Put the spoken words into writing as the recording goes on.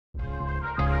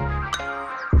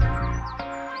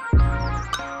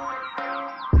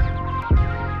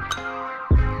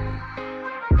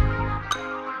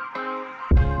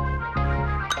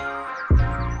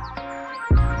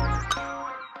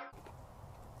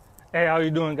Hey, how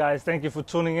you doing, guys? Thank you for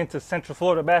tuning in to Central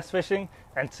Florida Bass Fishing.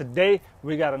 And today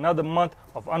we got another month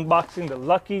of unboxing the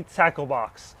Lucky Tackle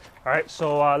Box. All right,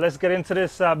 so let's get into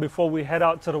this before we head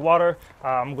out to the water.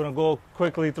 I'm gonna go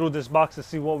quickly through this box to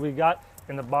see what we got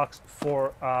in the box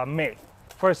for May.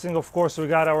 First thing, of course, we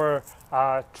got our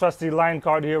trusty line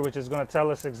card here, which is gonna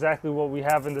tell us exactly what we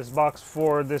have in this box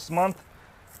for this month.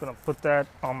 I'm gonna put that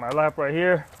on my lap right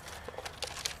here.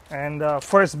 And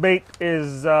first bait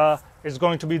is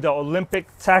going to be the Olympic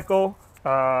Tackle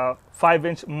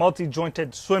 5-inch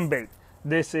multi-jointed swim bait.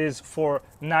 This is for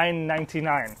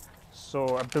 $9.99.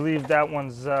 So I believe that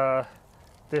one's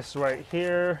this right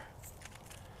here,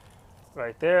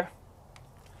 right there.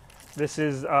 This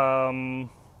is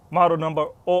model number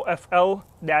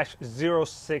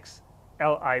OFL-06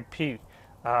 LIP.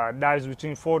 Dives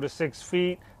between 4 to 6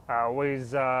 feet,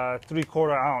 weighs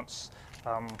 3/4 ounce.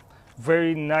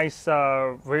 Very nice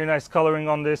coloring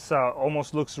on this.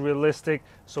 Almost looks realistic.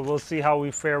 So we'll see how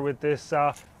we fare with this.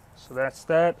 So that's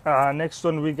that. Next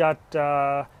one we got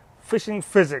Fishing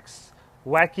Physics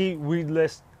Wacky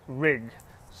Weedless Rig.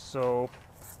 So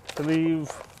I believe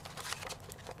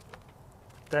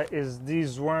that is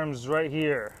these worms right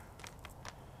here,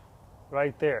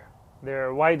 right there.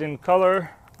 They're white in color.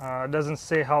 Doesn't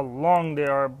say how long they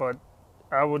are, but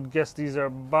I would guess these are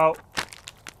about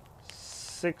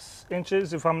 6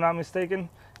 inches if I'm not mistaken.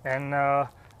 And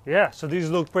yeah, so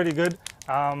these look pretty good.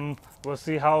 We'll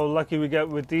see how lucky we get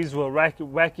with these. We'll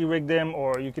wacky rig them,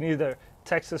 or you can either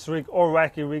Texas rig or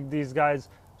wacky rig these guys.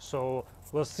 So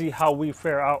we'll see how we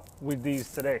fare out with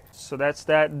these today. So that's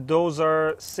that. Those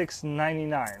are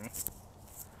 $6.99.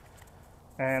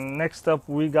 And next up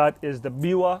we got is the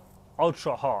Biwa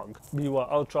Ultra Hog. Biwa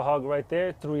Ultra Hog right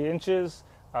there, 3 inches.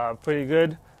 Pretty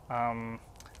good.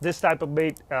 This type of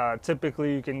bait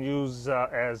typically you can use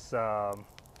as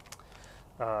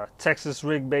Texas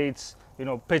rig baits. You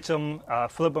know, pitch them,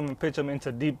 flip them and pitch them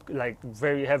into deep, like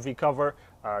very heavy cover.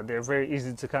 They're very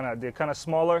easy to they're kind of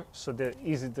smaller, so they're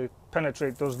easy to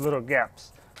penetrate those little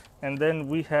gaps. And then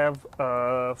we have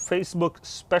Facebook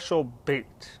special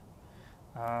bait.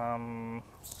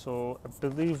 So I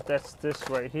believe that's this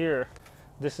right here.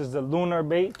 This is the lunar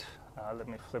bait. Let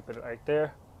me flip it right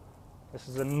there. This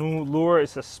is a new lure.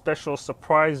 It's a special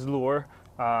surprise lure.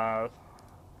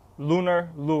 Lunar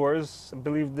Lures. I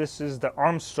believe this is the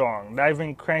Armstrong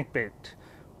diving crankbait.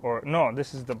 Or no,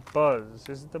 this is the Buzz.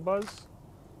 Is it the Buzz?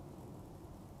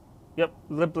 Yep,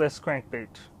 lipless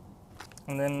crankbait.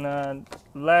 And then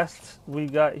last we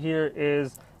got here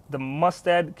is the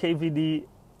Mustad KVD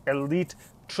Elite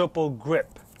Triple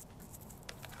Grip.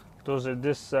 Those are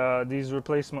these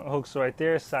replacement hooks right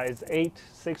there, size 8,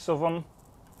 6 of them.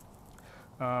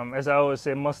 As I always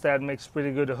say, Mustad makes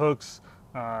pretty good hooks,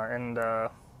 and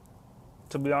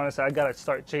to be honest, I gotta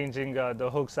start changing the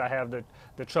hooks I have, the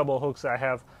treble hooks I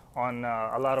have on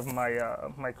a lot of my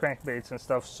my crankbaits and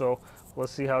stuff. So we'll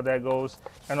see how that goes.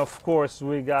 And of course,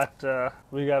 we got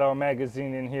our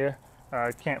magazine in here.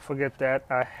 Can't forget that.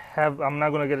 I'm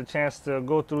not gonna get a chance to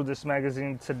go through this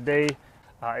magazine today.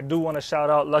 I do want to shout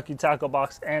out Lucky Tackle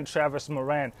Box and Travis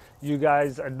Moran. You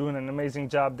guys are doing an amazing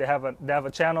job. They have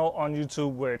a channel on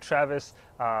YouTube where Travis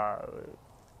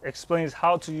explains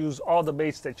how to use all the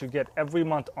baits that you get every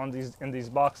month on in these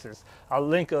boxes. I'll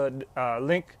leave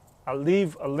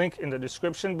a link in the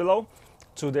description below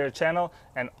to their channel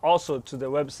and also to their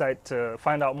website to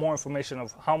find out more information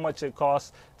of how much it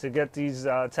costs to get these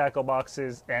tackle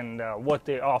boxes and what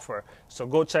they offer. So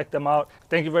go check them out.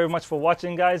 Thank you very much for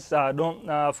watching, guys.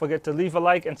 Don't forget to leave a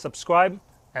like and subscribe,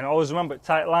 and always remember,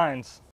 tight lines.